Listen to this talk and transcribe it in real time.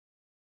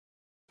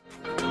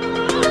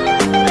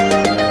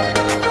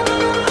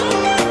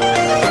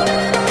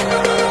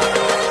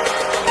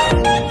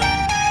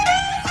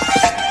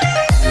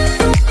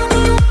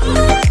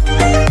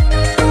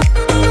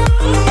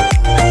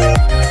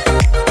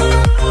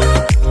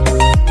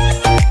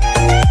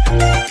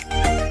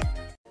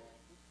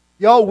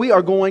Y'all, we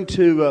are going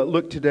to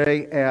look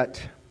today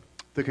at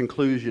the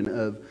conclusion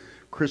of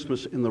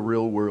Christmas in the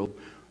Real World.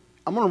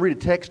 I'm going to read a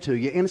text to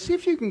you and see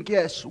if you can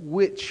guess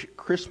which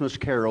Christmas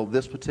carol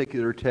this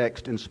particular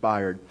text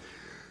inspired.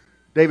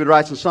 David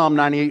writes in Psalm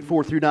 98,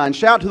 4-9,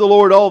 "Shout to the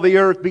Lord, all the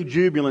earth, be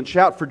jubilant.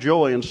 Shout for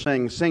joy and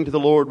sing. Sing to the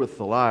Lord with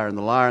the lyre and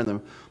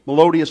the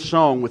melodious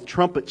song, with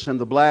trumpets and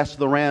the blast of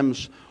the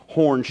ram's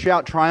horn.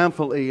 Shout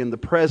triumphantly in the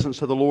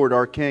presence of the Lord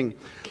our King.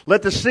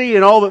 Let the sea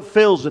and all that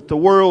fills it, the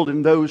world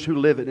and those who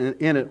live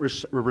in it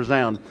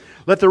resound.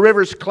 Let the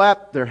rivers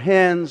clap their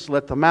hands.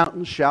 Let the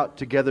mountains shout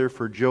together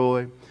for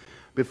joy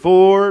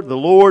before the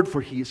Lord,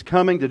 for He is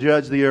coming to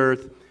judge the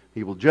earth.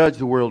 He will judge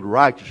the world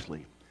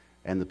righteously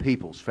and the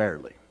peoples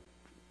fairly."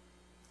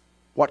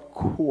 What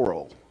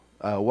choral,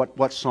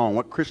 what song,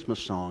 what Christmas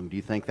song do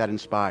you think that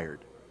inspired?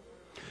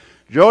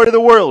 "Joy to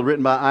the World,"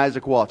 written by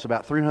Isaac Watts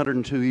about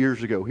 302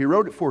 years ago. He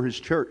wrote it for his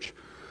church.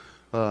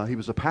 He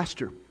was a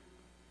pastor.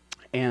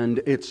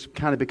 And it's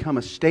kind of become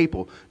a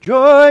staple.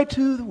 Joy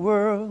to the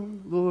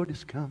world, the Lord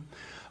has come.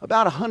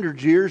 About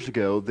 100 years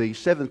ago, the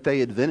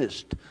Seventh-day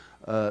Adventists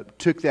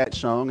took that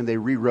song and they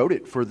rewrote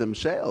it for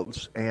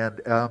themselves.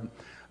 And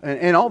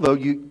although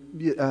you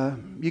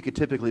could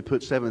typically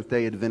put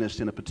Seventh-day Adventists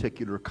in a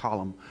particular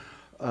column,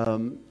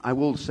 I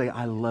will say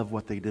I love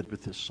what they did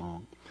with this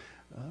song.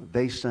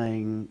 They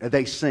sing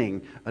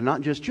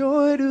not just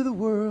 "Joy to the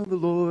world, the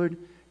Lord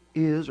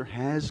is or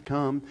has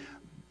come."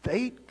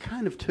 They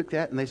kind of took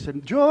that and they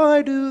said,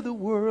 "Joy to the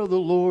world, the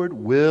Lord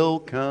will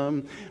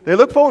come." They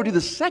look forward to the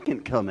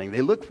second coming.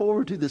 They look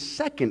forward to the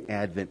second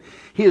advent.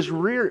 He is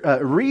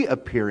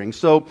reappearing.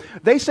 So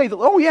they say,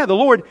 "Oh yeah, the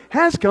Lord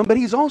has come, but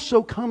He's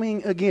also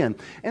coming again."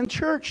 And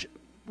church,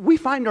 we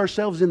find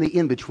ourselves in the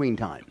in-between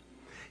time.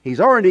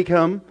 He's already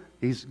come.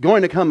 He's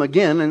going to come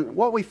again. And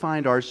what we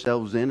find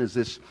ourselves in is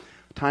this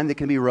time that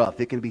can be rough.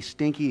 It can be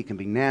stinky. It can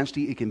be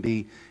nasty. It can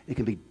be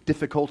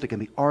difficult. It can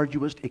be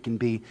arduous. It can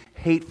be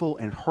hateful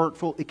and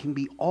hurtful. It can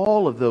be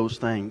all of those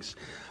things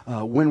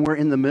when we're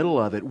in the middle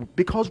of it,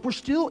 because we're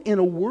still in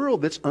a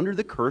world that's under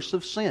the curse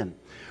of sin.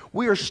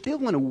 We are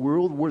still in a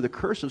world where the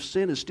curse of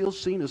sin is still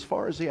seen as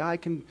far as the eye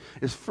can,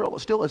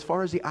 still as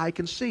far as the eye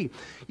can see.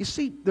 You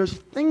see, there's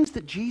things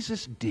that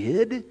Jesus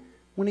did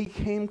when He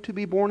came to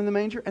be born in the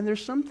manger, and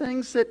there's some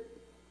things that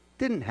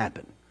didn't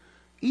happen.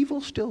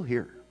 Evil's still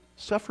here.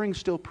 Suffering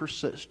still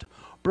persists.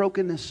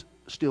 Brokenness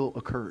still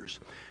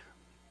occurs.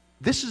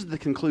 This is the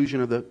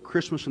conclusion of the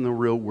Christmas in the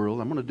Real World.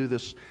 I'm going to do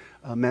this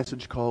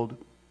message called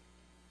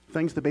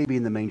Things the Baby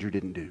in the Manger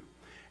Didn't Do.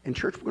 In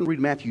church, we're going to read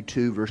Matthew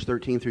 2, verse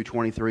 13 through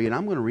 23, and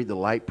I'm going to read the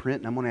light print,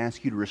 and I'm going to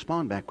ask you to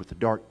respond back with the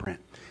dark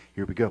print.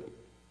 Here we go.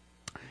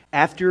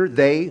 After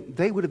they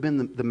would have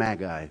been the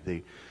Magi,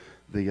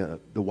 the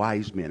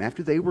wise men.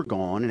 After they were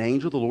gone, an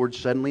angel of the Lord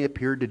suddenly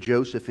appeared to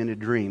Joseph in a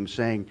dream,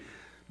 saying,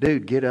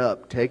 "Dude, get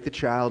up, take the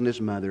child and his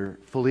mother,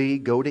 flee,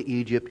 go to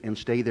Egypt, and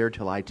stay there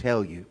till I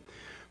tell you.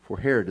 For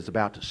Herod is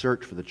about to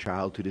search for the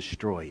child to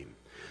destroy him."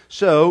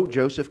 So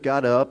Joseph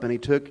got up and he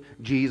took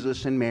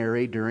Jesus and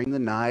Mary during the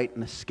night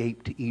and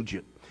escaped to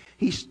Egypt.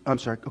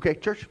 Okay,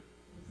 church.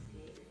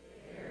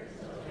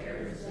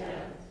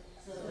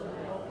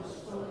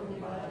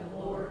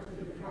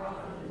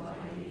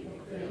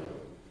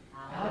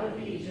 Out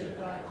of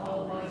Egypt I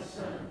called my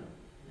son.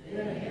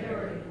 Then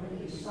Herod, when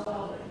he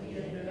saw that he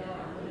had been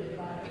outwitted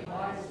by the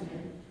wise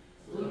men,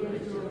 flew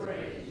into a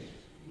rage.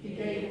 He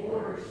gave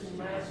orders to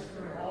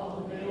massacre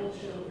all the male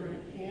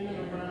children in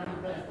and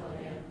around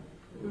Bethlehem,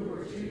 who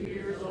were 2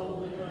 years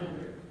old and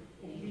under,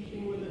 in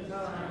keeping with the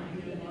time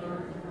he had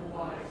learned from the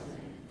wise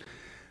men.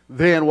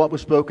 Then what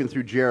was spoken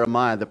through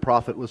Jeremiah the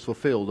prophet was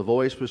fulfilled. A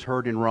voice was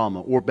heard in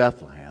Ramah, or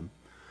Bethlehem,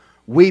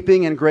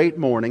 weeping in great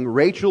mourning,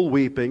 Rachel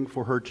weeping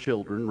for her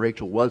children.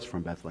 Rachel was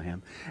from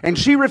Bethlehem. And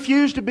she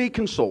refused to be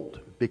consoled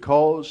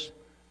because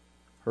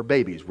her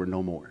babies were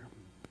no more.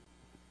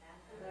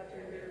 After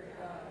their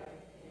cry,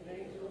 an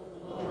angel of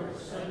the Lord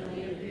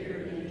suddenly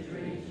appeared in a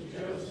dream to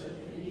Joseph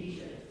in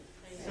Egypt,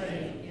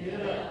 saying,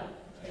 "Get up,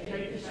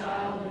 take the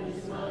child and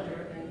his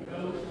mother, and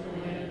go to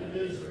the land of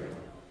Israel,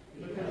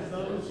 because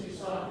those who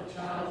sought the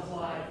child's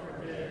life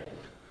are dead."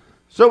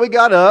 So he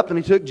got up and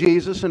he took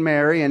Jesus and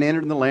Mary and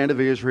entered the land of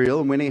Israel.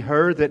 And when he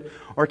heard that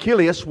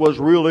Archelaus was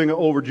ruling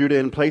over Judah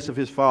in place of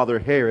his father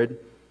Herod,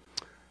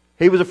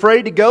 he was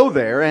afraid to go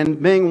there,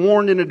 and being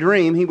warned in a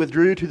dream, he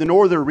withdrew to the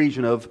northern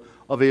region of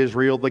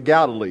Israel, the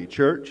Galilee.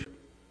 Church.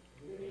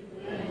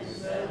 Then he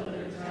settled in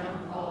a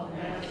town called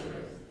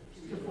Nazareth,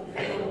 to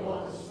fulfill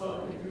what was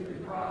spoken through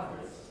the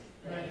prophets,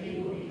 that he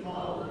would be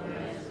called a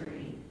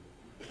Nazarene.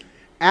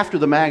 After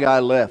the Magi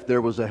left,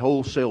 there was a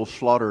wholesale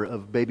slaughter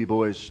of baby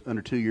boys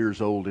under 2 years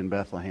old in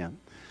Bethlehem.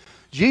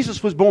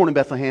 Jesus was born in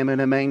Bethlehem in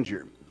a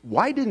manger.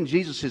 Why didn't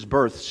Jesus'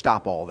 birth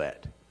stop all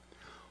that?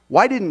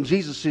 Why didn't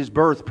Jesus'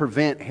 birth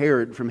prevent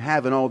Herod from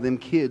having all them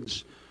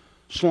kids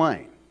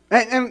slain?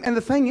 And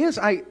the thing is,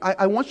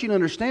 I want you to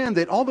understand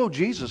that although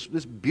Jesus,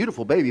 this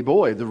beautiful baby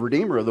boy, the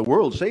Redeemer of the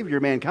world, Savior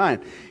of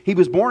mankind, He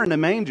was born in a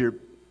manger,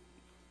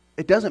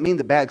 it doesn't mean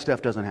that bad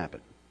stuff doesn't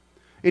happen.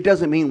 It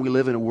doesn't mean we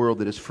live in a world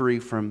that is free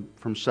from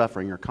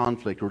suffering or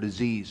conflict or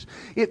disease.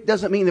 It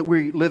doesn't mean that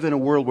we live in a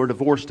world where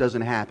divorce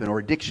doesn't happen or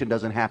addiction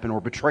doesn't happen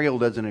or betrayal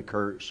doesn't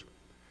occur.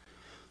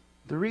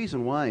 The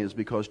reason why is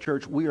because,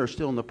 church, we are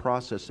still in the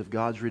process of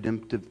God's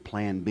redemptive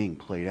plan being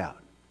played out.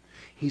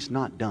 He's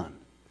not done.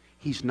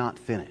 He's not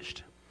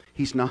finished.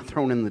 He's not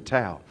thrown in the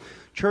towel.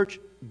 Church,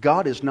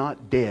 God is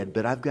not dead,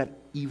 but I've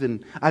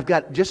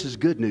got just as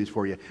good news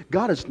for you.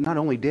 God is not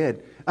only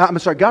dead,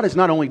 God is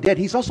not only dead,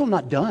 He's also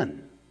not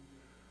done.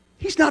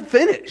 He's not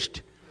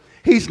finished.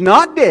 He's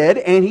not dead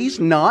and He's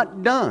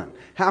not done.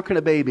 How can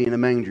a baby in a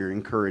manger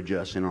encourage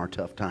us in our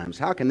tough times?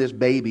 How can this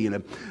baby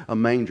in a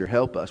manger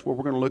help us? Well,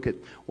 we're going to look at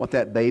what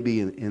that baby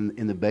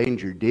in the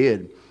manger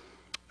did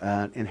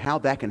and how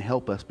that can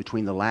help us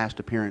between the last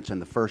appearance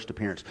and the first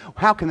appearance.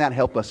 How can that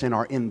help us in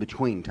our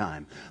in-between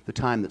time, the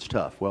time that's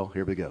tough? Well,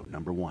 here we go.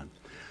 Number one,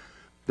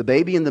 the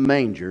baby in the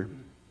manger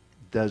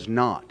does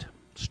not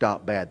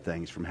stop bad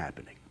things from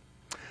happening.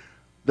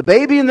 The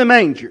baby in the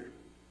manger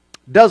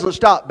doesn't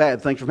stop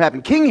bad things from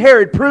happening. King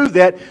Herod proved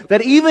that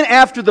even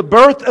after the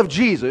birth of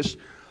Jesus,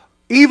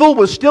 evil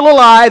was still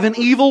alive and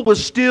evil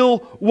was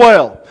still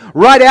well.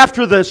 Right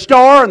after the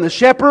star and the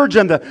shepherds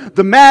and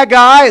the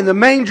magi and the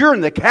manger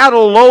and the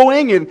cattle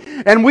lowing,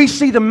 and we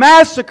see the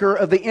massacre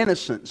of the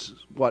innocents,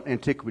 what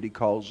antiquity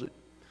calls it.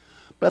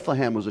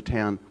 Bethlehem was a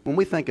town. When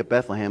we think of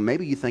Bethlehem,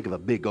 maybe you think of a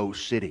big old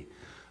city.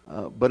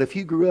 But if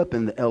you grew up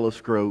in the Ellis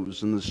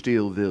Groves and the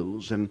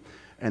Steelvilles and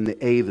the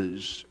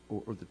Avas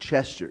or the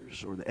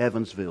Chesters or the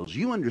Evansvilles,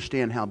 you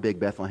understand how big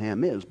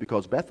Bethlehem is,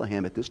 because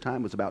Bethlehem at this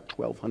time was about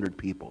 1,200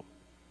 people.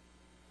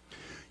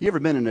 You ever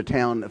been in a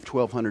town of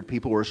 1,200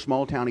 people, or a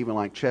small town even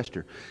like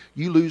Chester?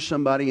 You lose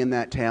somebody in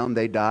that town,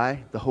 they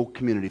die, the whole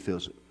community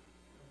feels it.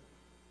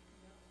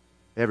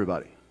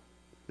 Everybody.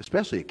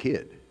 Especially a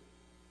kid.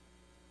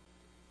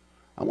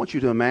 I want you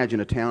to imagine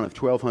a town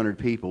of 1,200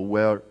 people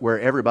where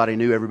everybody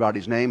knew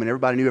everybody's name and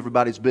everybody knew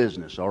everybody's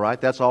business, all right?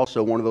 That's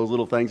also one of those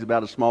little things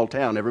about a small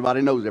town.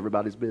 Everybody knows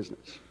everybody's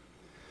business.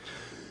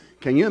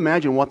 Can you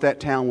imagine what that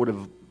town would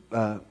have,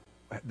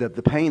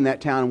 the pain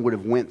that town would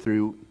have went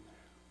through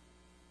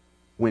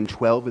when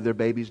 12 of their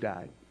babies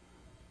died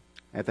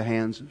at the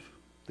hands of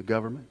the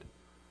government?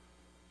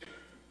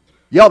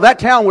 Y'all, that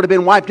town would have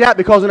been wiped out,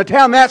 because in a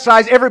town that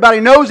size, everybody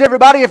knows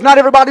everybody, if not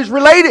everybody's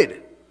related.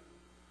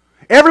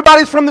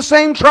 Everybody's from the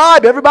same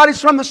tribe.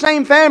 Everybody's from the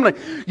same family.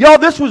 Y'all,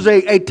 this was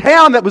a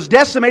town that was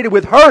decimated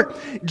with hurt.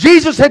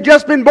 Jesus had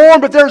just been born,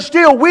 but they're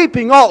still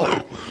weeping all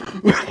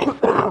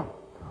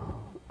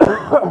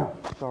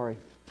sorry,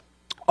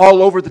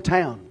 all over the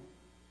town.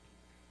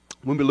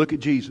 When we look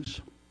at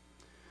Jesus.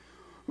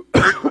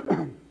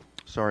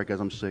 Sorry, guys,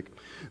 I'm sick.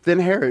 Then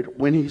Herod,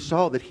 when he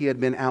saw that he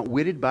had been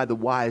outwitted by the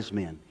wise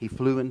men, he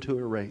flew into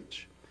a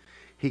rage.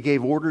 He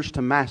gave orders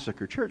to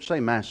massacre. Church, say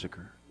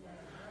massacre.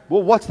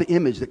 Well, what's the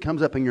image that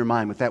comes up in your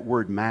mind with that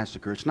word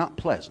massacre? It's not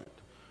pleasant.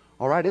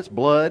 All right, it's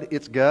blood,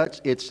 it's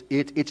guts,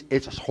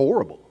 it's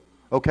horrible.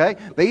 Okay?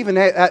 They even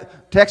had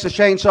Texas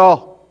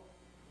Chainsaw.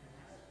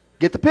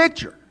 Get the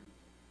picture.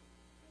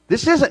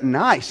 This isn't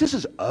nice. This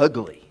is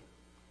ugly.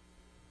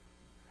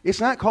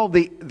 It's not called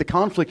the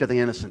conflict of the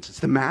innocents. It's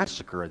the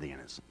massacre of the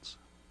innocents.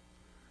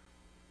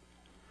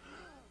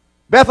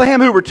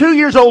 Bethlehem, who were 2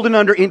 years old and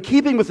under, in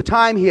keeping with the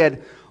time he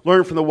had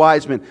learned from the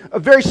wise men. A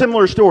very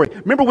similar story.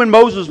 Remember when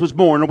Moses was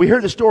born? We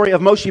heard the story of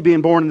Moshe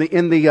being born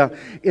in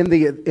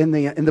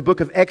the book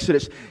of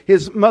Exodus.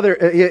 His mother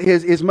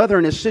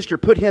and his sister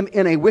put him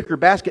in a wicker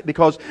basket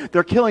because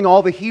they're killing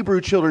all the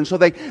Hebrew children. So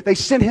they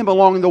sent him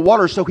along in the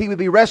water so he would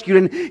be rescued.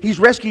 And he's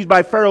rescued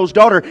by Pharaoh's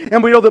daughter.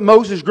 And we know that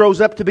Moses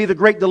grows up to be the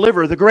great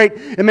deliverer, the great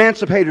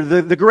emancipator,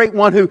 the great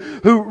one who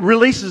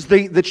releases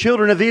the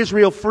children of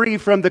Israel free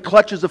from the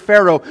clutches of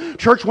Pharaoh.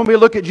 Church, when we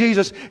look at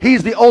Jesus,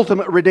 He's the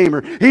ultimate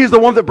Redeemer. He's the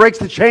one that breaks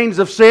the chains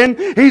of sin.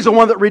 He's the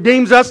one that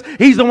redeems us.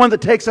 He's the one that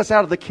takes us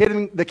out of the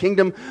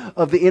kingdom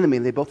of the enemy.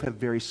 And they both have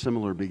very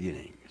similar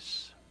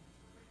beginnings.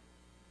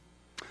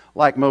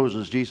 Like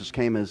Moses, Jesus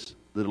came as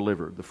the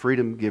deliverer, the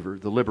freedom giver,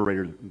 the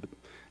liberator.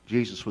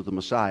 Jesus was the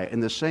Messiah.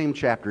 In the same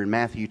chapter in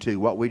Matthew 2,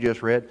 what we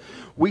just read,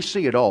 we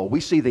see it all. We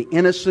see the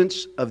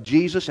innocence of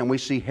Jesus and we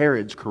see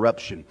Herod's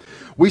corruption.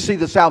 We see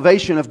the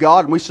salvation of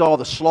God and we saw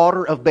the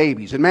slaughter of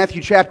babies. In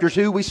Matthew chapter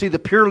 2, we see the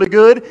purely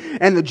good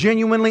and the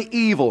genuinely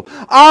evil.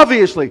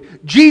 Obviously,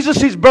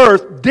 Jesus'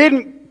 birth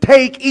didn't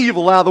take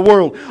evil out of the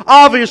world.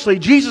 Obviously,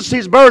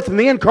 Jesus' birth and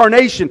the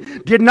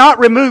incarnation did not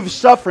remove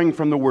suffering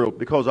from the world,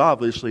 because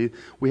obviously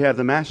we have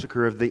the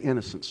massacre of the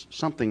innocents.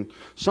 Something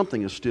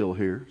is still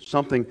here.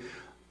 Something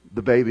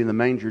the baby in the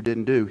manger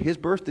didn't do. His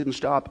birth didn't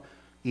stop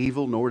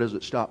evil, nor does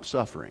it stop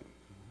suffering.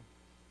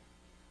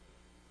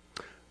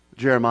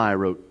 Jeremiah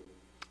wrote,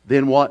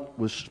 "Then what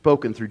was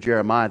spoken through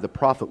Jeremiah the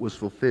prophet was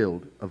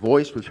fulfilled. A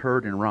voice was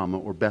heard in Ramah,"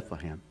 or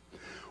Bethlehem,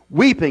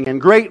 "weeping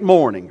and great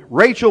mourning.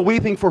 Rachel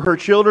weeping for her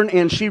children,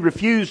 and she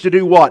refused to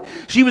do what?"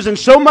 She was in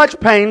so much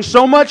pain,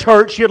 so much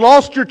hurt. She had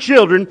lost her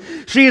children.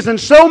 She is in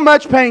so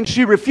much pain.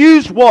 She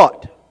refused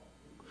what?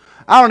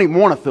 I don't even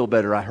want to feel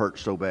better. I hurt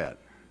so bad.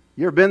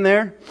 You ever been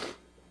there?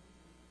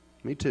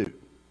 Me too.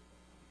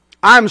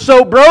 I'm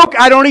so broke,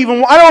 I don't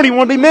even want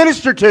to be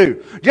ministered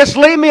to. Just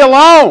leave me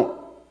alone.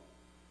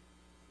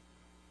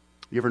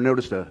 You ever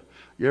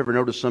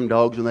notice some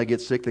dogs when they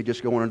get sick, they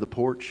just go under the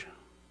porch?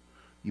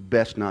 You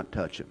best not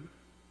touch them.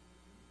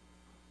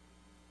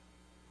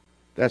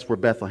 That's where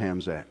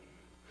Bethlehem's at.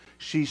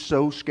 She's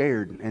so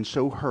scared and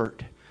so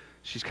hurt.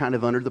 She's kind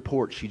of under the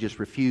porch. She just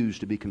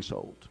refused to be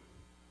consoled.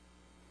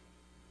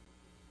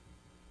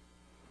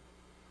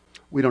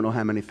 We don't know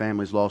how many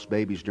families lost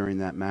babies during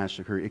that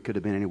massacre. It could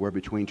have been anywhere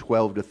between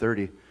 12 to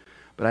 30.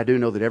 But I do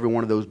know that every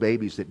one of those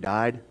babies that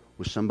died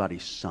was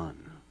somebody's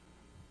son,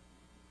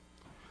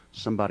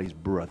 somebody's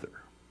brother,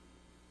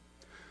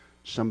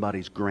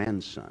 somebody's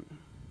grandson,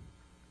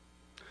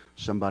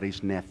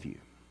 somebody's nephew.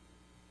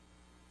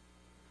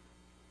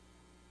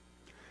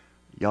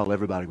 Y'all,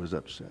 everybody was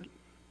upset.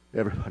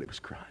 Everybody was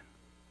crying.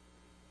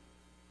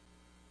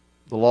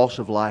 The loss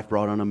of life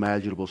brought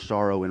unimaginable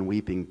sorrow and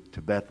weeping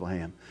to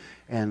Bethlehem.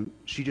 And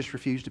she just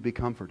refused to be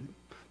comforted.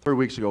 3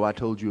 weeks ago, I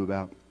told you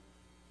about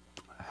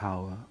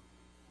how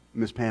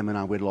Miss Pam and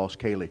I, we'd lost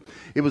Kaylee.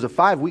 It was a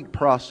 5-week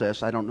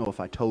process. I don't know if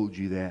I told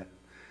you that.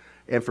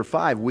 And for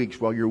 5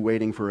 weeks, while you're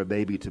waiting for a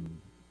baby to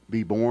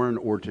be born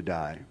or to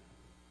die,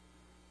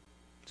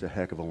 it's a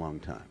heck of a long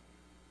time.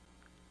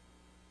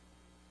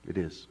 It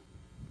is.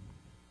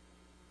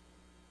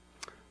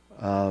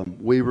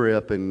 We were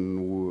up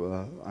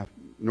in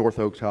North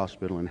Oaks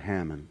Hospital in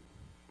Hammond.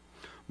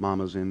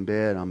 Mama's in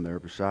bed. I'm there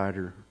beside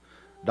her.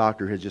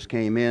 Doctor had just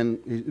came in.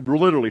 He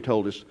literally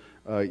told us,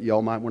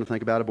 y'all might want to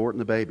think about aborting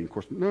the baby. Of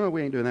course, no,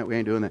 we ain't doing that. We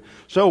ain't doing that.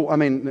 So, I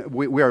mean,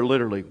 we are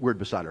literally, we're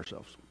beside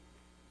ourselves.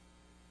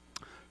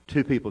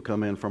 2 people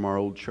come in from our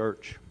old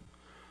church.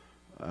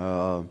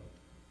 A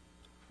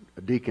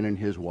deacon and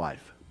his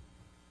wife.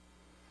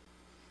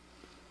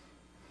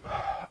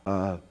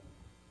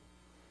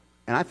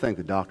 And I think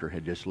the doctor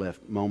had just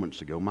left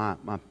moments ago. My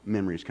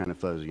memory is kind of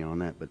fuzzy on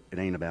that, but it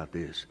ain't about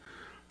this.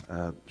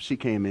 She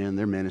came in,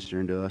 they're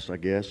ministering to us, I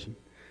guess.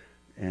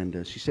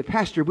 And she said,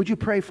 "Pastor, would you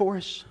pray for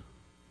us?"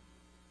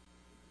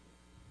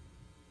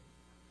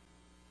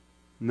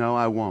 "No,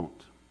 I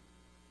won't.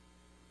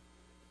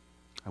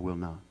 I will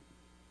not."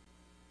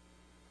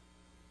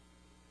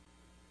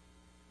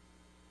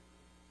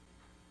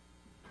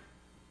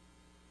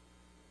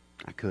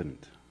 I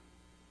couldn't.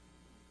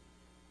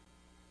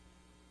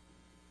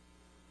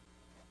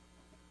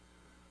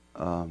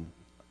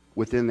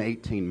 Within the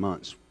 18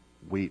 months,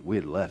 we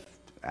had left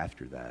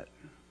after that.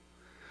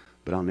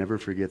 But I'll never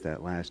forget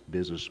that last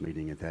business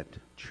meeting at that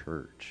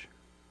church.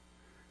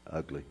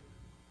 Ugly.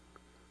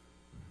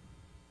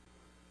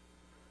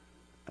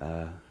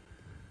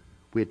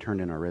 We had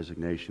turned in our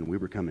resignation. We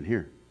were coming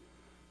here.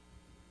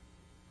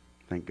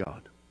 Thank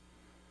God.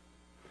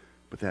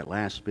 But that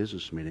last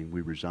business meeting,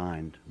 we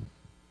resigned.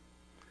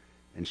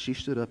 And she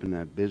stood up in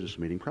that business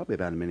meeting, probably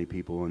about as many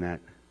people in that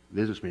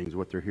business meeting as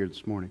what they're here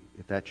this morning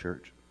at that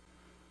church.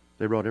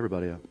 They brought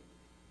everybody up.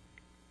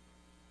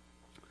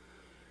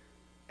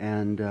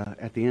 And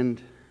at the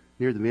end,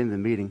 near the end of the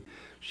meeting,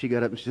 she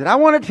got up and she said, "I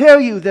want to tell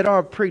you that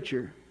our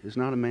preacher is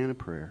not a man of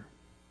prayer."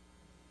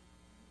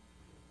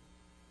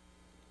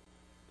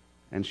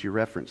 And she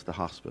referenced the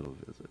hospital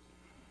visit.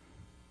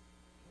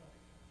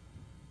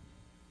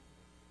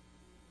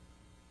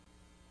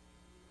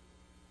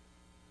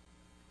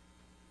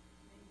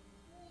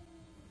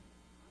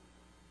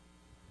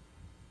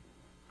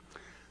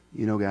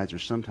 You know, guys,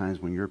 there's sometimes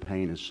when your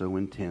pain is so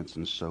intense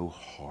and so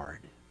hard,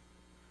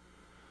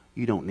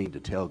 you don't need to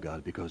tell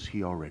God because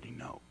He already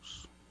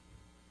knows.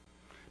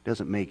 It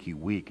doesn't make you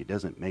weak. It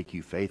doesn't make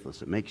you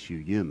faithless. It makes you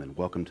human.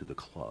 Welcome to the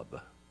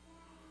club.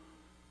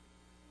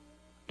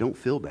 Don't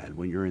feel bad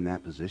when you're in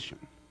that position.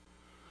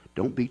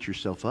 Don't beat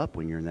yourself up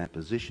when you're in that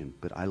position.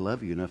 But I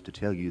love you enough to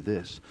tell you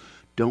this.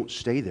 Don't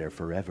stay there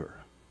forever.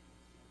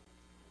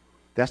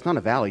 That's not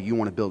a valley you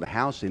want to build a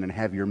house in and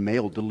have your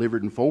mail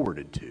delivered and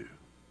forwarded to.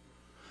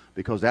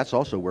 Because that's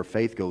also where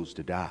faith goes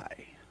to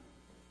die.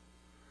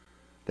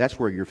 That's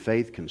where your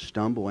faith can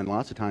stumble, and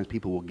lots of times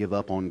people will give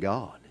up on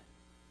God.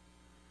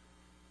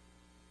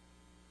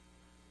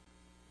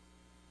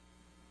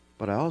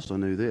 But I also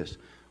knew this.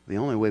 The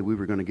only way we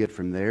were going to get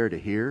from there to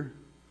here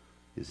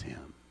is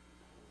Him.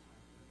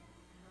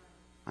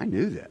 I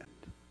knew that.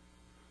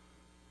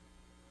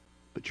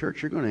 But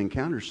church, you're going to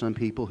encounter some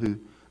people who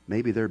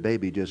maybe their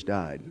baby just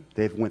died.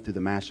 They've went through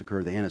the massacre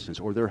of the innocents.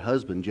 Or their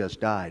husband just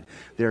died.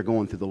 They're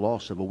going through the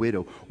loss of a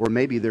widow. Or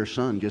maybe their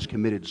son just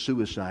committed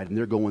suicide and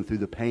they're going through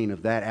the pain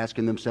of that,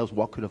 asking themselves,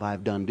 what could I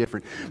have done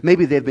different?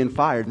 Maybe they've been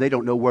fired and they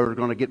don't know where they're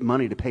going to get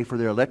money to pay for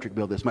their electric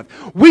bill this month.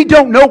 We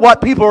don't know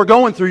what people are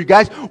going through, you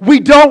guys. We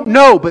don't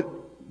know, but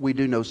we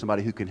do know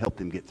somebody who can help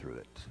them get through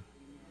it.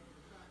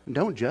 And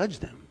don't judge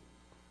them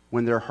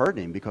when they're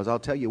hurting, because I'll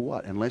tell you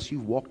what, unless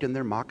you've walked in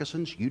their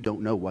moccasins, you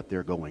don't know what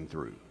they're going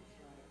through.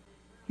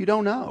 You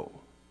don't know.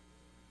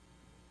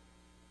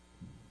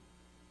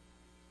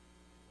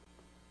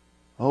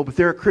 Oh, but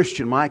they're a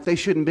Christian, Mike. They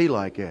shouldn't be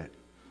like that.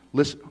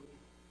 Listen,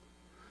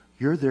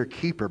 you're their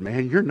keeper,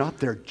 man. You're not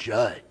their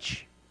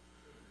judge.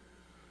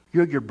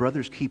 You're your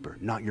brother's keeper,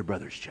 not your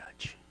brother's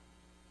judge.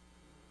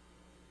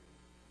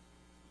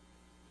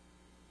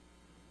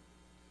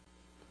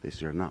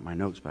 These are not my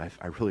notes, but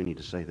I really need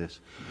to say this.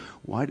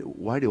 Why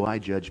do I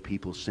judge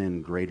people's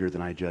sin greater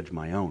than I judge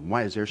my own?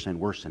 Why is their sin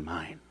worse than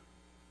mine?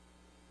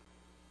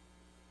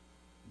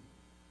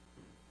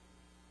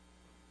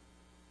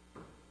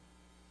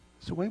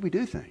 It's the way we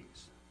do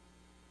things.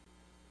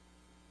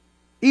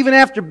 Even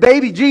after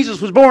baby Jesus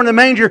was born in the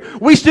manger,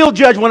 we still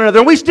judge one another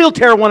and we still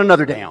tear one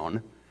another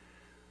down.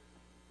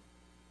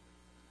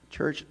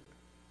 Church,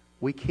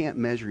 we can't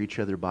measure each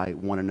other by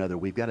one another.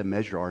 We've got to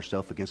measure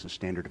ourselves against the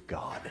standard of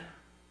God.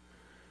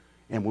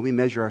 And when we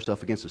measure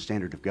ourselves against the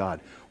standard of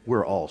God,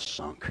 we're all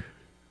sunk.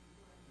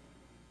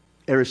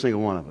 Every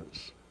single one of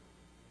us.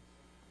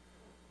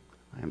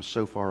 I am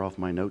so far off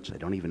my notes, I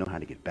don't even know how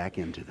to get back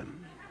into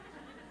them.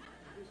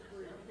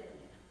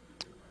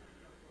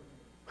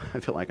 I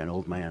feel like an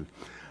old man.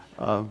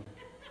 But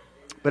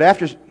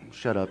after...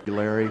 Shut up,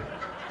 Larry.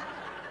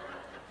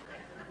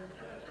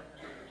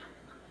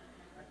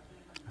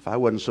 If I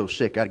wasn't so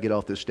sick, I'd get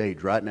off this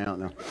stage right now.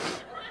 No.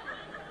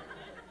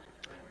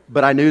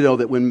 But I knew, though,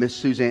 that when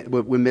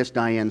Miss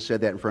Diane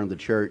said that in front of the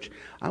church,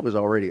 I was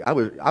already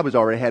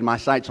had my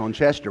sights on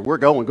Chester. We're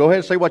going. Go ahead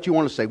and say what you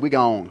want to say. We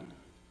gone.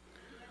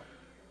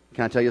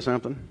 Can I tell you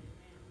something?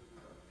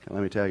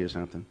 Let me tell you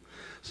something.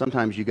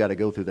 Sometimes you got to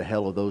go through the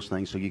hell of those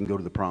things so you can go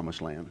to the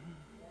promised land.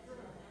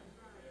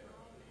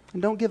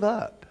 And don't give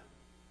up.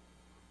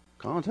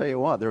 I'll tell you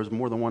what, there was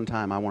more than one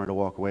time I wanted to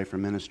walk away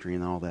from ministry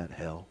and all that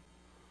hell.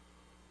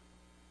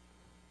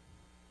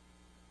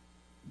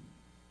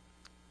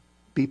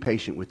 Be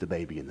patient with the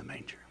baby in the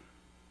manger.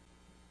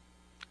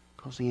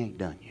 Because he ain't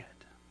done yet.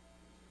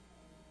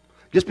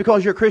 Just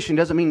because you're a Christian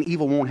doesn't mean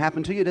evil won't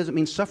happen to you. It doesn't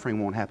mean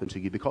suffering won't happen to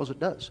you, because it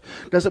does.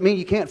 Doesn't mean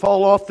you can't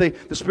fall off the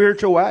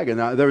spiritual wagon.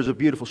 There was a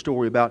beautiful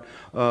story about,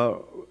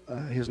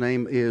 his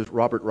name is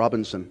Robert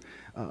Robinson.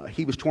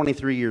 He was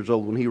 23 years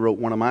old when he wrote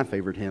one of my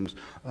favorite hymns,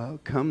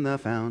 Come the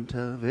Fount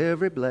of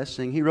Every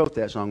Blessing. He wrote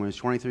that song when he was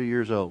 23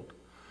 years old.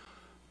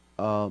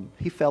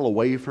 He fell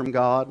away from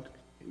God,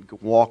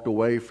 walked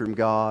away from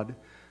God,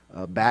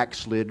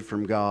 backslid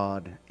from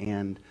God,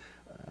 and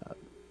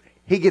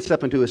he gets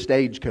up into a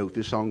stagecoach.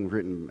 This song was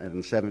written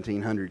in the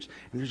 1700s.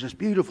 And there's this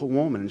beautiful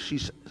woman, and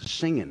she's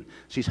singing.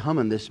 She's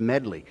humming this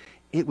medley.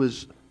 It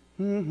was...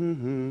 The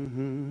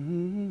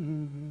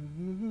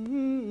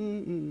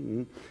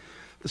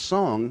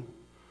song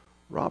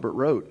Robert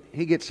wrote.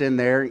 He gets in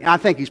there. I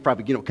think he's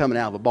probably, coming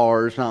out of a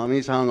bar or something.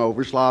 He's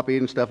hungover, sloppy,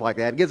 and stuff like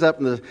that. Gets up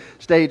in the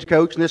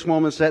stagecoach, and this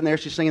woman's sitting there.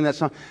 She's singing that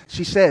song.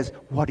 She says,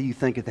 "What do you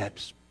think of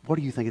that? What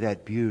do you think of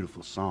that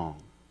beautiful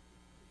song?"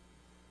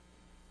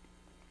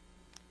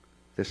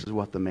 This is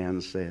what the man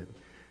said.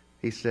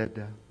 He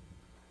said,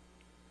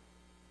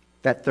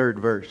 that third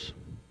verse,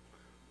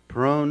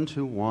 prone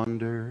to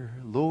wander,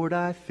 Lord,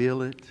 I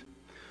feel it,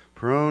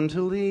 prone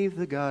to leave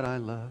the God I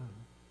love.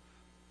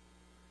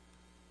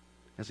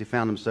 As he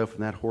found himself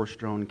in that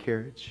horse-drawn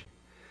carriage,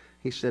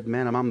 he said,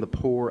 man, I'm the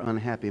poor,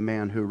 unhappy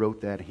man who wrote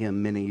that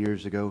hymn many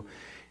years ago,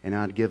 and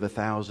I'd give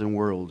 1,000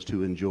 worlds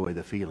to enjoy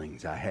the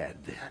feelings I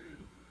had then.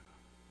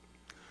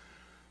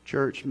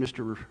 Church,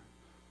 Mr.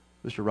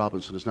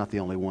 Robinson is not the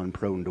only one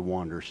prone to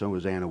wander. So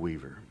is Anna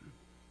Weaver.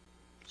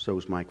 So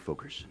is Mike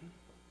Fulkerson.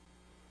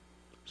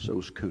 So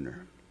is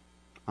Cooner.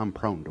 I'm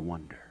prone to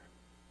wander.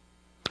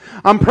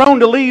 I'm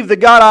prone to leave the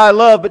God I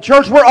love. But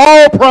church, we're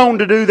all prone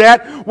to do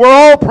that. We're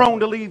all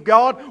prone to leave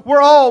God.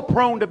 We're all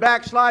prone to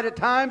backslide at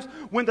times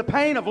when the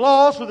pain of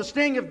loss or the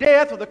sting of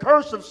death or the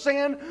curse of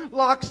sin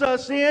locks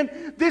us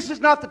in. This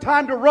is not the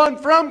time to run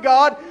from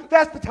God.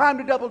 That's the time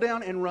to double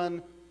down and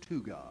run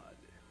to God.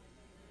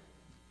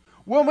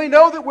 When we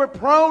know that we're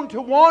prone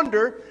to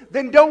wander,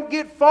 then don't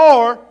get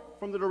far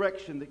from the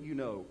direction that you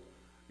know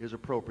is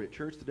appropriate.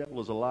 Church, the devil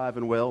is alive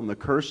and well, and the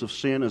curse of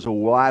sin is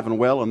alive and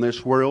well in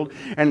this world.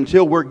 And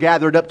until we're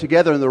gathered up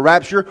together in the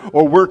rapture,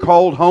 or we're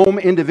called home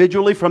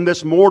individually from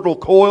this mortal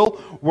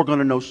coil, we're going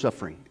to know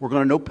suffering. We're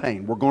going to know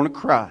pain. We're going to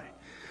cry.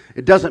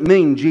 It doesn't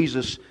mean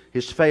Jesus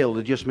has failed.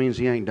 It just means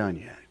he ain't done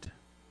yet.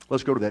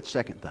 Let's go to that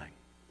second thing.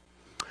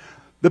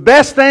 The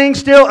best thing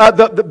still,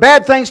 the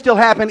bad things still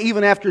happen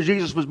even after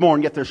Jesus was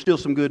born, yet there's still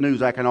some good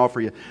news I can offer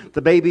you.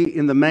 The baby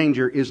in the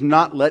manger is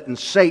not letting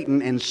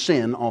Satan and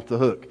sin off the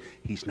hook.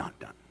 He's not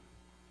done.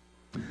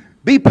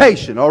 Be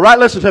patient, all right?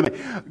 Listen to me.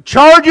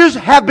 Charges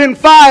have been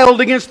filed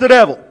against the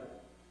devil.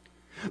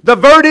 The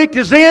verdict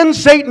is in.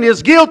 Satan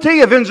is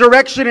guilty of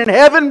insurrection in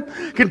heaven,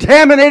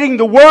 contaminating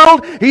the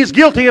world. He is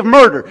guilty of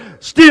murder,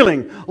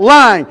 stealing,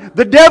 lying.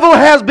 The devil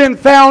has been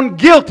found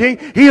guilty.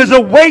 He is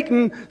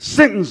awaiting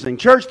sentencing.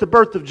 Church, the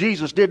birth of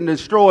Jesus didn't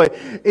destroy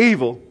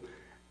evil,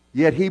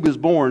 yet he was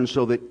born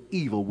so that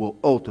evil will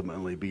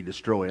ultimately be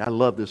destroyed. I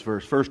love this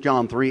verse. 1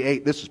 John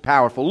 3:8. This is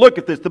powerful. Look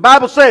at this. The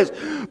Bible says,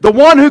 the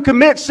one who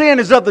commits sin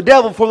is of the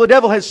devil, for the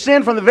devil has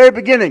sinned from the very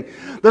beginning.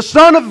 The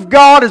Son of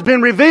God has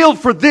been revealed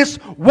for this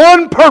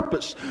one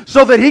purpose,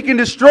 so that he can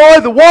destroy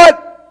the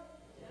what?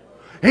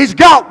 He's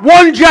got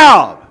one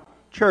job.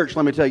 Church,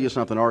 let me tell you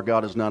something. Our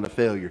God is not a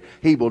failure.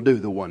 He will do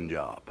the one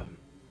job.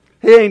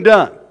 He ain't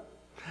done.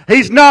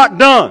 He's not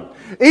done.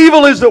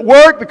 Evil is at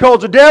work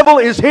because the devil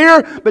is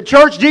here. But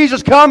church,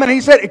 Jesus came and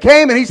he said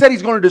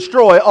he's going to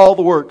destroy all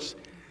the works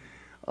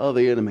of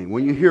the enemy.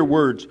 When you hear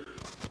words,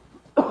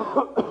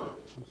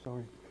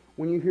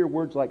 when you hear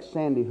words like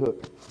Sandy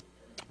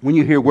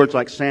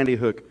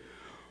Hook,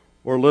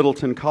 or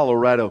Littleton,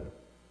 Colorado,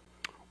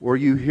 or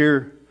you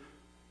hear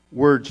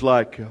words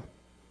like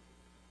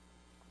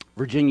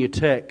Virginia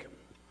Tech,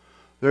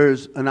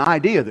 there's an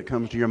idea that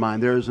comes to your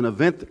mind. There is an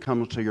event that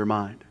comes to your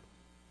mind.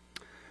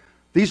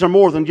 These are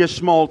more than just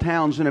small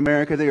towns in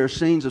America. They are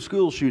scenes of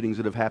school shootings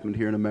that have happened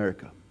here in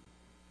America.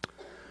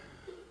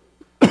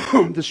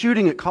 The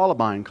shooting at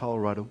Columbine,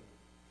 Colorado,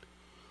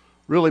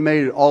 really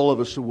made all of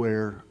us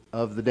aware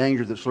of the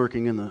danger that's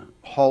lurking in the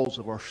halls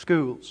of our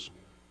schools.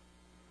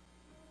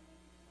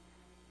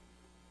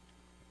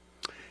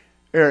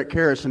 Eric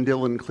Harris and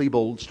Dylan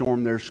Klebold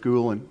stormed their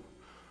school in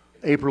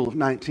April of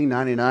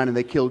 1999, and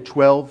they killed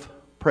 12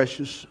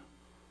 precious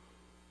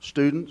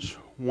students,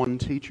 one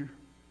teacher.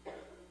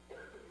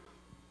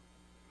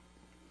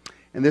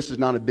 And this is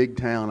not a big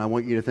town. I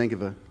want you to think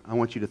of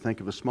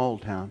a small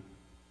town.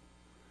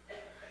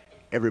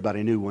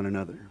 Everybody knew one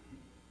another.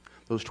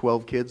 Those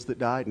 12 kids that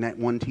died and that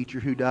one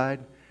teacher who died,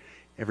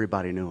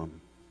 everybody knew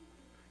them.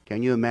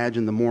 Can you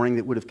imagine the mourning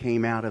that would have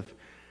came out of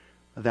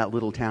that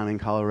little town in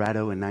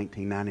Colorado in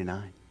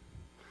 1999?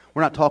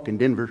 We're not talking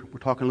Denver. We're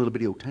talking a little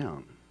bitty old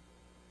town.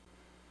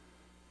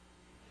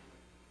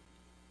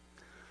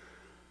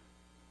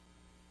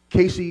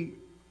 Casey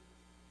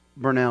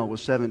Burnell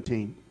was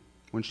 17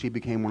 when she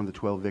became one of the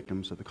 12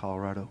 victims of the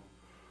Colorado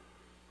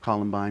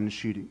Columbine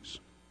shootings.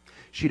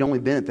 She'd only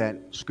been at that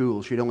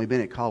school. She'd only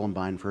been at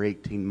Columbine for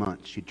 18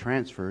 months. She'd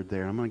transferred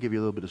there. I'm going to give you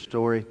a little bit of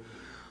story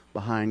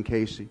behind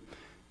Casey.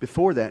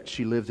 Before that,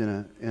 she lived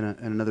in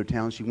another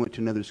town. She went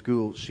to another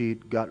school. She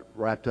got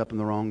wrapped up in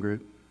the wrong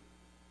group,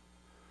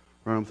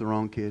 running with the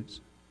wrong kids,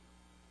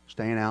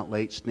 staying out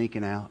late,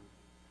 sneaking out.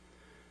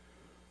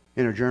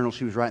 In her journal,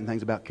 she was writing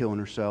things about killing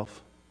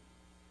herself.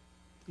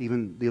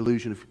 Even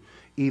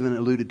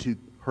alluded to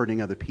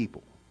hurting other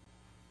people.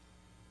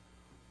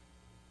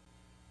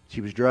 She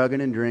was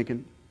drugging and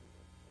drinking.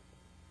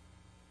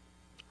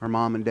 Her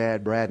mom and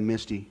dad, Brad and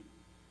Misty,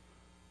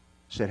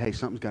 said, hey,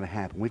 something's got to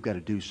happen. We've got to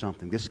do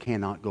something. This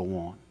cannot go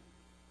on.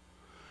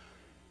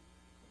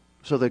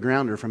 So they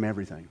ground her from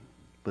everything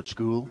but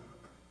school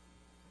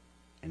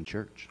and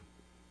church.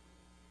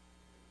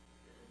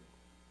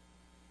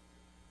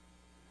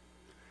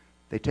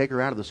 They take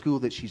her out of the school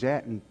that she's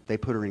at and they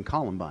put her in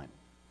Columbine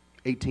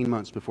 18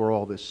 months before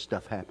all this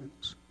stuff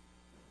happens.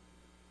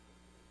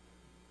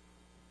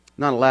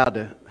 Not allowed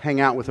to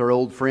hang out with her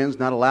old friends,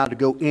 not allowed to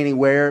go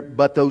anywhere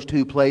but those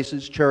two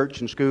places,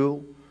 church and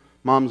school.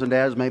 Moms and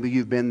dads, maybe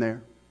you've been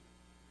there.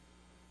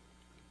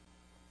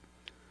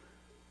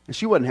 And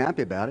she wasn't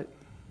happy about it.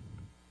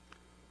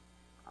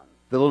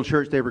 The little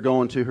church they were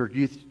going to, her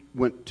youth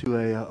went to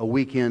a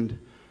weekend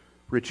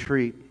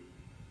retreat.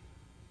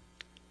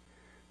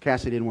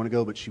 Cassie didn't want to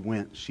go, but she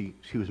went. She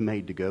was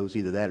made to go. It was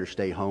either that or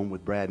stay home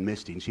with Brad and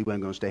Misty, and she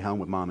wasn't going to stay home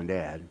with Mom and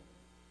Dad.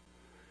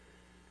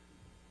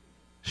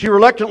 She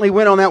reluctantly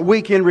went on that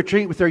weekend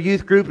retreat with her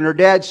youth group, and her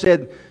dad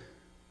said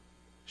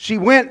she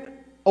went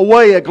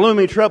away a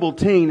gloomy, troubled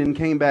teen and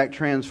came back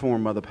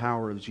transformed by the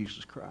power of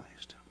Jesus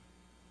Christ.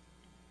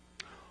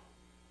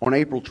 On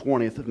April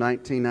 20th of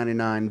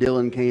 1999,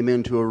 Dylan came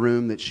into a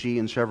room that she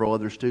and several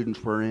other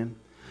students were in.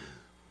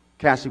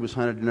 Cassie was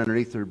hunted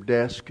underneath her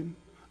desk, and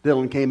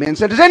Dylan came in and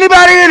said, does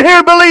anybody in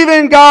here believe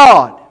in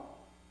God?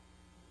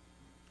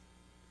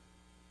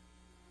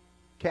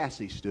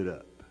 Cassie stood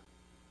up.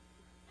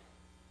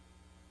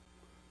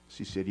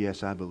 She said,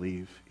 yes, I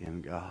believe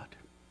in God.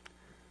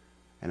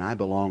 And I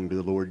belong to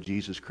the Lord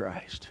Jesus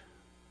Christ.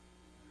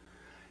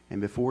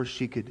 And before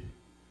she could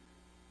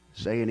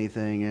say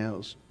anything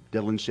else,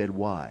 Dylan said,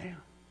 why?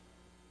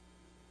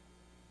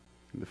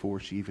 And before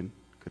she even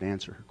could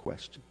answer her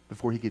question,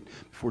 before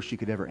she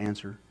could ever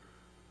answer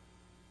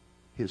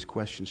his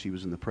question, she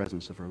was in the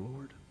presence of her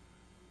Lord.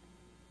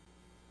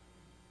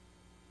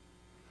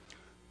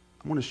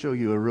 I want to show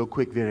you a real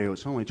quick video.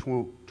 It's only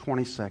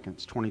 20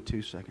 seconds,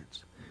 22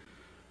 seconds.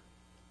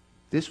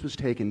 This was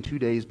taken 2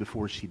 days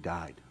before she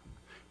died.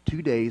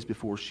 2 days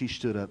before she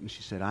stood up and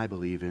she said, I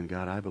believe in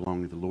God. I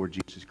belong to the Lord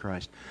Jesus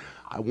Christ.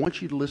 I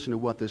want you to listen to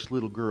what this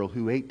little girl,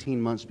 who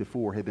 18 months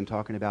before had been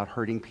talking about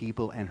hurting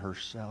people and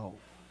herself.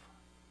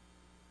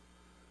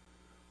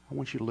 I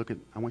want you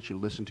to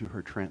listen to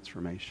her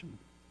transformation.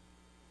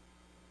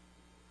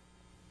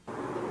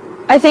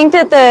 I think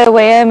that the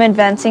way I'm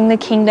advancing the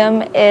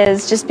kingdom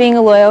is just being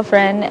a loyal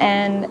friend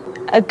and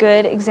a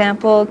good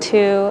example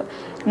to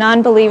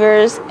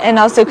non-believers and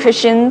also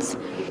Christians.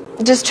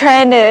 Just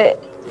trying to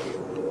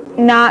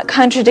not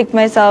contradict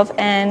myself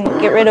and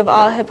get rid of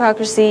all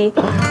hypocrisy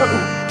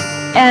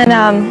and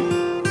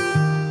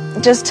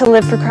just to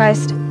live for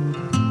Christ.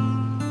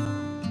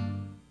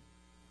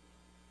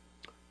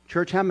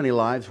 Church, how many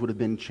lives would have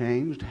been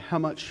changed? How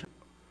much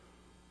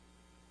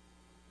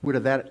would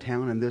have that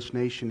town and this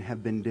nation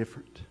have been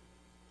different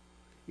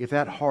if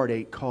that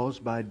heartache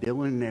caused by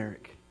Dylan and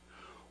Eric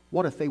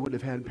What if they would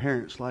have had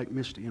parents like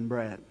Misty and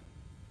Brad,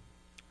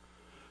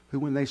 who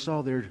when they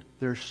saw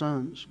their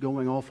sons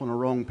going off on a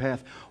wrong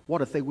path,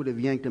 what if they would have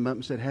yanked them up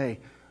and said, hey,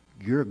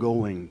 you're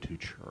going to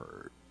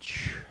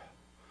church.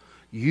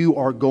 You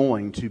are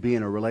going to be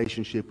in a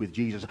relationship with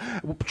Jesus.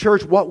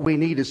 Church, what we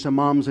need is some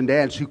moms and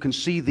dads who can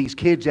see these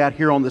kids out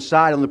here on the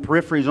side, on the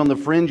peripheries, on the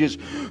fringes,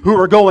 who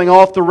are going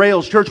off the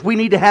rails. Church, we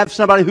need to have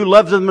somebody who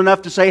loves them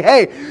enough to say,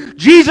 hey,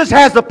 Jesus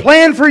has a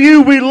plan for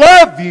you. We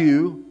love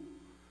you.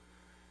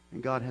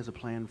 And God has a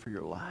plan for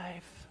your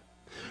life.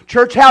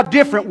 Church, how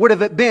different would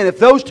have it been if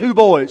those two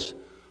boys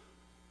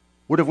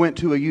would have went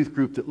to a youth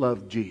group that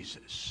loved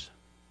Jesus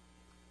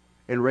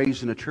and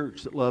raised in a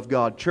church that loved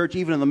God. Church,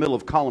 even in the middle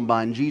of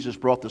Columbine, Jesus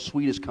brought the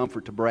sweetest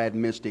comfort to Brad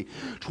and Misty.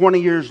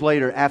 20 years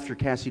later, after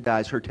Cassie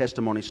dies, her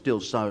testimony still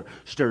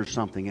stirs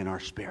something in our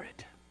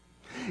spirit.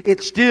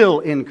 It still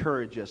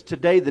encourages us.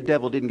 Today, the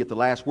devil didn't get the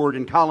last word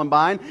in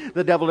Columbine.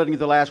 The devil didn't get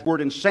the last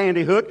word in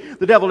Sandy Hook.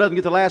 The devil doesn't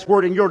get the last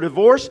word in your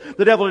divorce.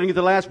 The devil didn't get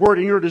the last word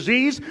in your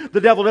disease.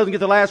 The devil doesn't get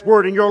the last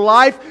word in your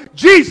life.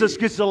 Jesus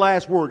gets the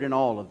last word in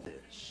all of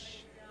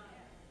this.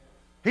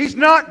 He's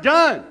not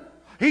done.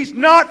 He's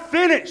not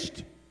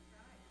finished.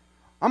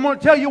 I'm going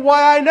to tell you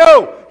why I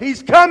know.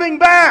 He's coming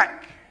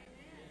back.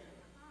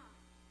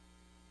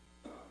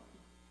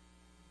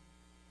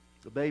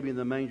 The baby in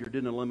the manger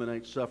didn't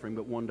eliminate suffering,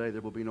 but one day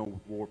there will be no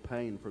more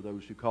pain for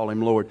those who call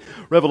Him Lord.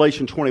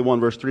 Revelation 21,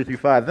 verse 3 through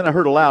 5. Then I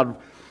heard a loud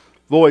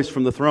voice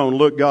from the throne.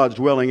 Look, God's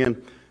dwelling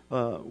in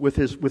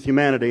with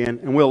humanity,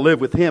 and we'll live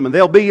with Him. And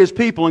they'll be His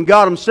people, and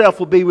God Himself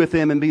will be with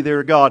them and be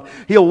their God.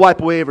 He'll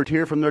wipe away every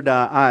tear from their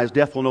eyes.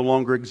 Death will no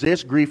longer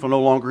exist. Grief will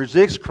no longer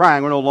exist.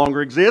 Crying will no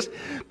longer exist.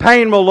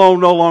 Pain will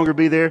no longer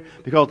be there,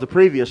 because the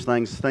previous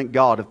things, thank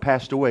God, have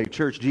passed away.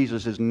 Church,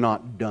 Jesus is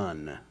not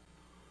done.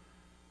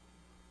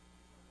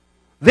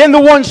 Then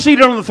the one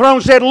seated on the throne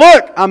said,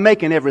 look, I'm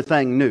making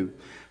everything new.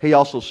 He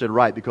also said,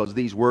 right, because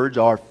these words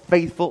are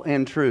faithful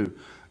and true.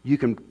 You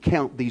can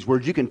count these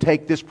words. You can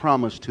take this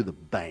promise to the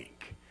bank.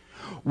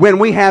 When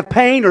we have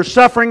pain or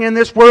suffering in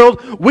this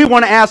world, we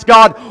want to ask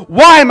God,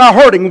 why am I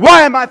hurting?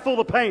 Why am I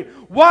full of pain?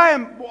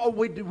 All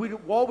we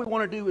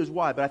want to do is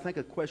why. But I think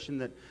a question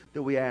that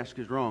we ask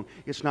is wrong.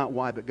 It's not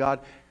why, but God,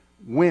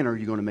 when are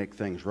you going to make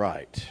things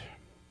right?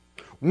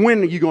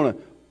 When are you going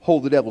to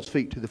hold the devil's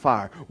feet to the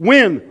fire?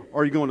 When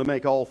are you going to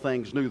make all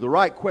things new? The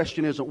right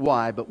question isn't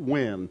why, but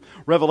when.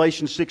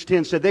 Revelation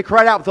 6:10 said, they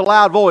cried out with a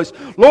loud voice,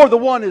 Lord, the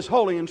one is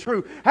holy and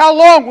true. How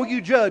long will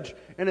you judge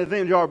and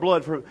avenge our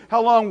blood?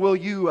 How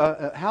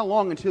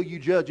long until you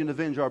judge and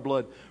avenge our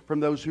blood from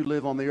those who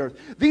live on the earth?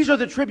 These are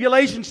the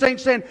tribulation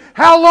saints saying,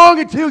 how long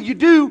until you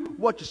do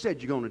what you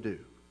said you're going to do?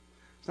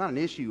 It's not an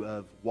issue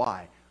of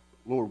why.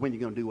 Lord, when are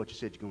you going to do what you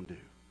said you're going to do?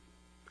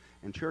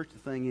 And church, the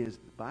thing is,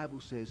 the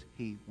Bible says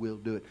He will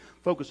do it.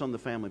 Focus on the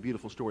family.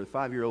 Beautiful story. The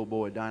 5-year-old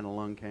boy dying of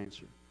lung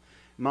cancer.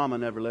 Mama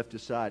never left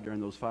his side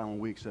during those final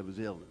weeks of his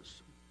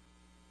illness.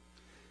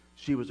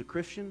 She was a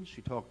Christian.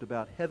 She talked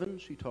about heaven.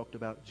 She talked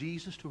about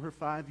Jesus to her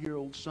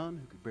 5-year-old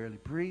son who could barely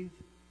breathe.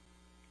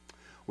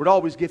 Would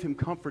always give him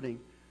comforting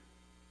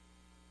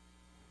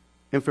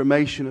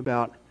information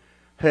about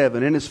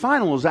heaven. In his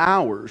final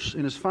hours,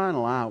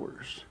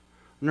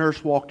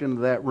 nurse walked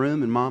into that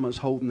room, and Mama's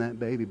holding that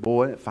baby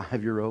boy, that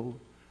 5-year-old.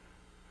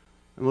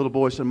 And the little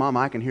boy said, Mama,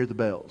 I can hear the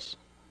bells.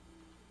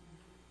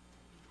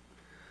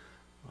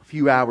 A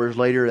few hours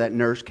later, that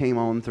nurse came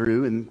on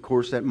through, and of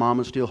course that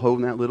mama's still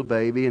holding that little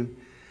baby, and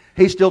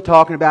he's still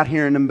talking about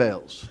hearing them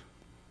bells.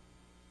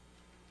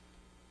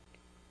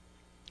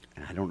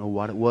 And I don't know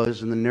what it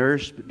was in the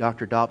nurse, but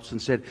Dr. Dobson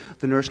said,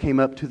 the nurse came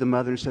up to the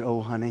mother and said,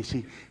 oh, honey,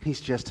 see, he's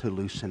just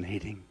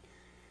hallucinating.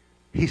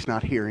 He's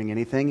not hearing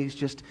anything.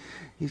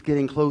 He's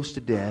getting close to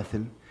death.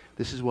 And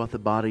this is what the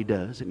body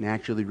does. It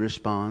naturally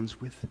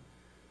responds with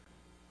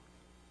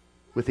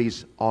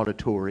these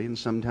auditory and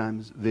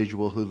sometimes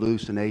visual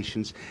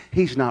hallucinations.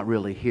 He's not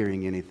really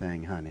hearing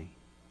anything, honey.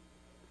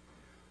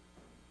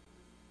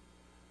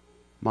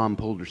 Mom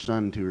pulled her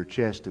son to her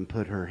chest and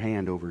put her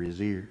hand over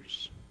his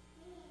ears.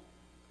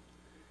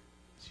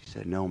 She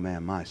said, no,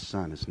 ma'am, my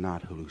son is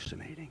not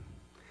hallucinating.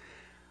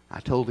 I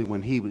told him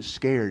when he was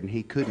scared and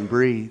he couldn't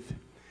breathe,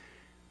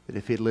 that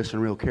if he'd listen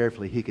real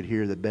carefully, he could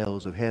hear the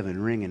bells of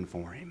heaven ringing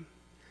for him.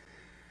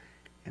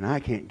 And I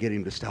can't get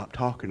him to stop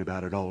talking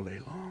about it all day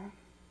long.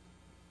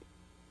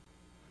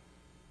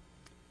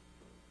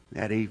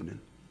 That evening,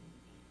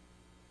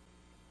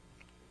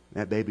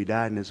 that baby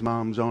died in his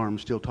mom's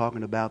arms, still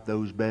talking about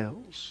those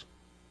bells,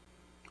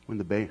 when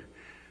the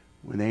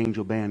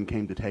angel band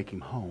came to take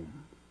him home.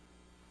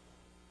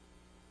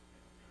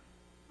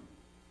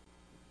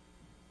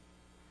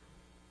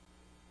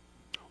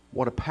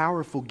 What a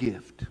powerful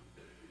gift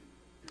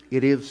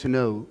it is to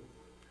know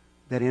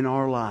that in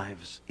our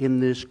lives, in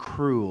this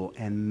cruel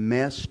and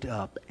messed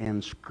up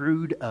and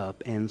screwed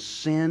up and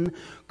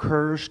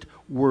sin-cursed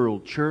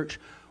world, church,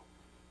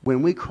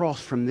 when we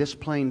cross from this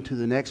plane to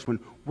the next one,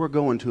 we're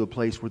going to a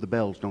place where the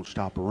bells don't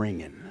stop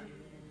ringing.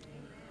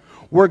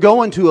 We're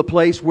going to a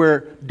place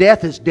where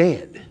death is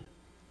dead,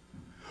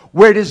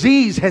 where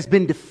disease has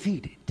been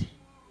defeated,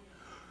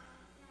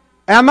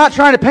 And I'm not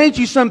trying to paint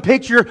you some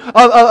picture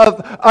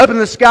of up in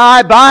the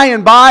sky, by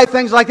and by,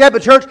 things like that.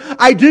 But church,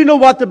 I do know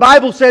what the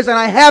Bible says, and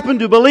I happen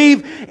to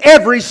believe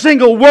every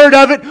single word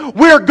of it.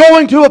 We're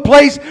going to a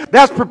place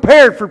that's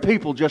prepared for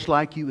people just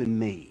like you and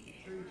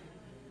me.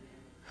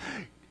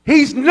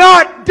 He's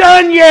not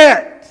done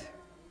yet.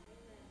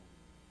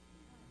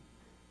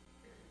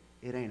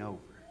 It ain't over.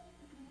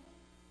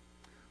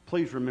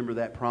 Please remember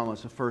that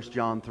promise of 1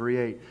 John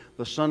 3:8.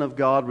 The Son of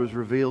God was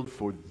revealed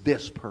for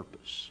this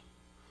purpose,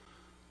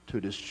 to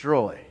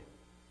destroy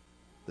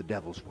the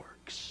devil's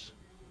works.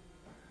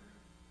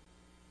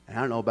 And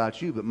I don't know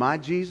about you, but my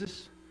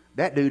Jesus,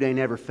 that dude ain't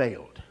ever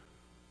failed.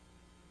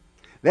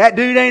 That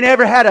dude ain't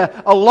ever had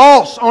a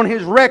loss on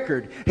his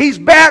record. He's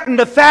batting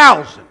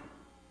 1,000.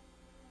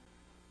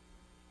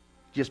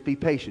 Just be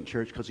patient,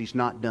 church, because He's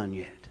not done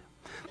yet.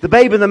 The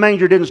babe in the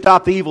manger didn't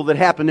stop the evil that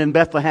happened in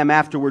Bethlehem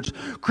afterwards.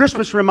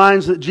 Christmas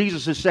reminds that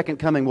Jesus' second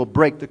coming will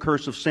break the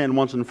curse of sin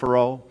once and for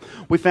all.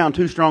 We found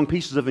 2 strong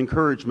pieces of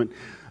encouragement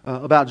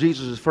about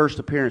Jesus' first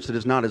appearance that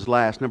is not His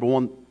last. Number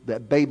one,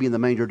 that baby in the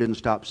manger didn't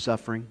stop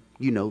suffering.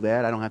 You know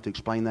that. I don't have to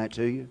explain that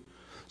to you.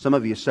 Some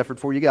of you suffered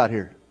before you got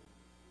here.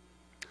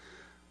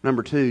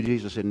 Number two,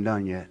 Jesus isn't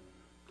done yet.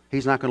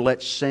 He's not going to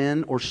let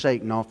sin or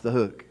Satan off the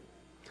hook.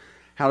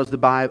 How does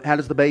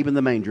the babe in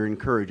the manger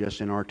encourage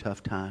us in our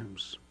tough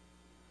times?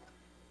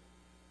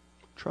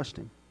 Trust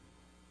Him.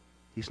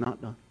 He's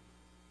not done.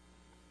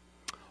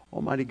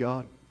 Almighty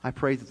God, I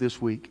pray that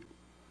this week,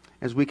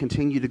 as we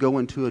continue to go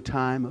into a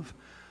time of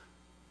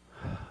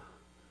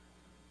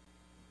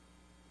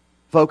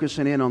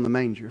focusing in on the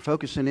manger,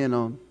 focusing in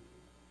on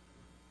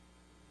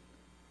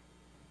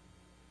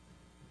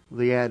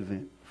the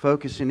Advent,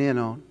 focusing in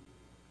on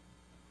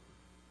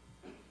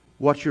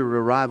what your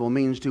arrival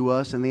means to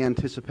us and the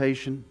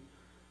anticipation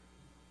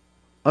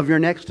of your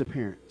next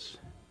appearance,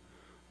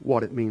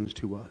 what it means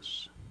to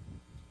us.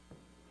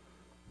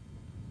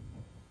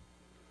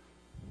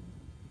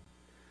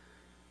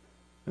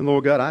 And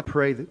Lord God, I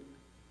pray that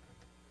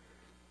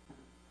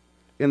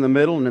in the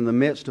middle and in the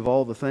midst of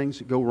all the things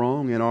that go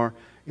wrong in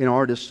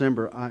our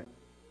December,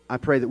 I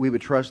pray that we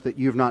would trust that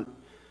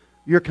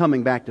you're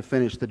coming back to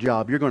finish the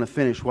job. You're going to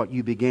finish what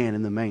you began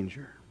in the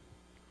manger.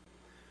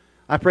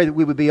 I pray that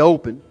we would be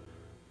open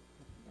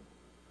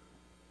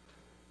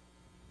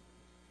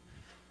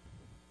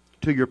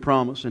to your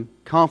promise and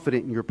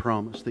confident in your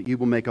promise that you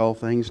will make all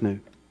things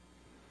new.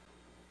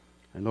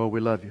 And Lord,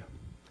 we love you.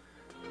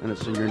 And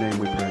it's in your name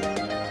we pray.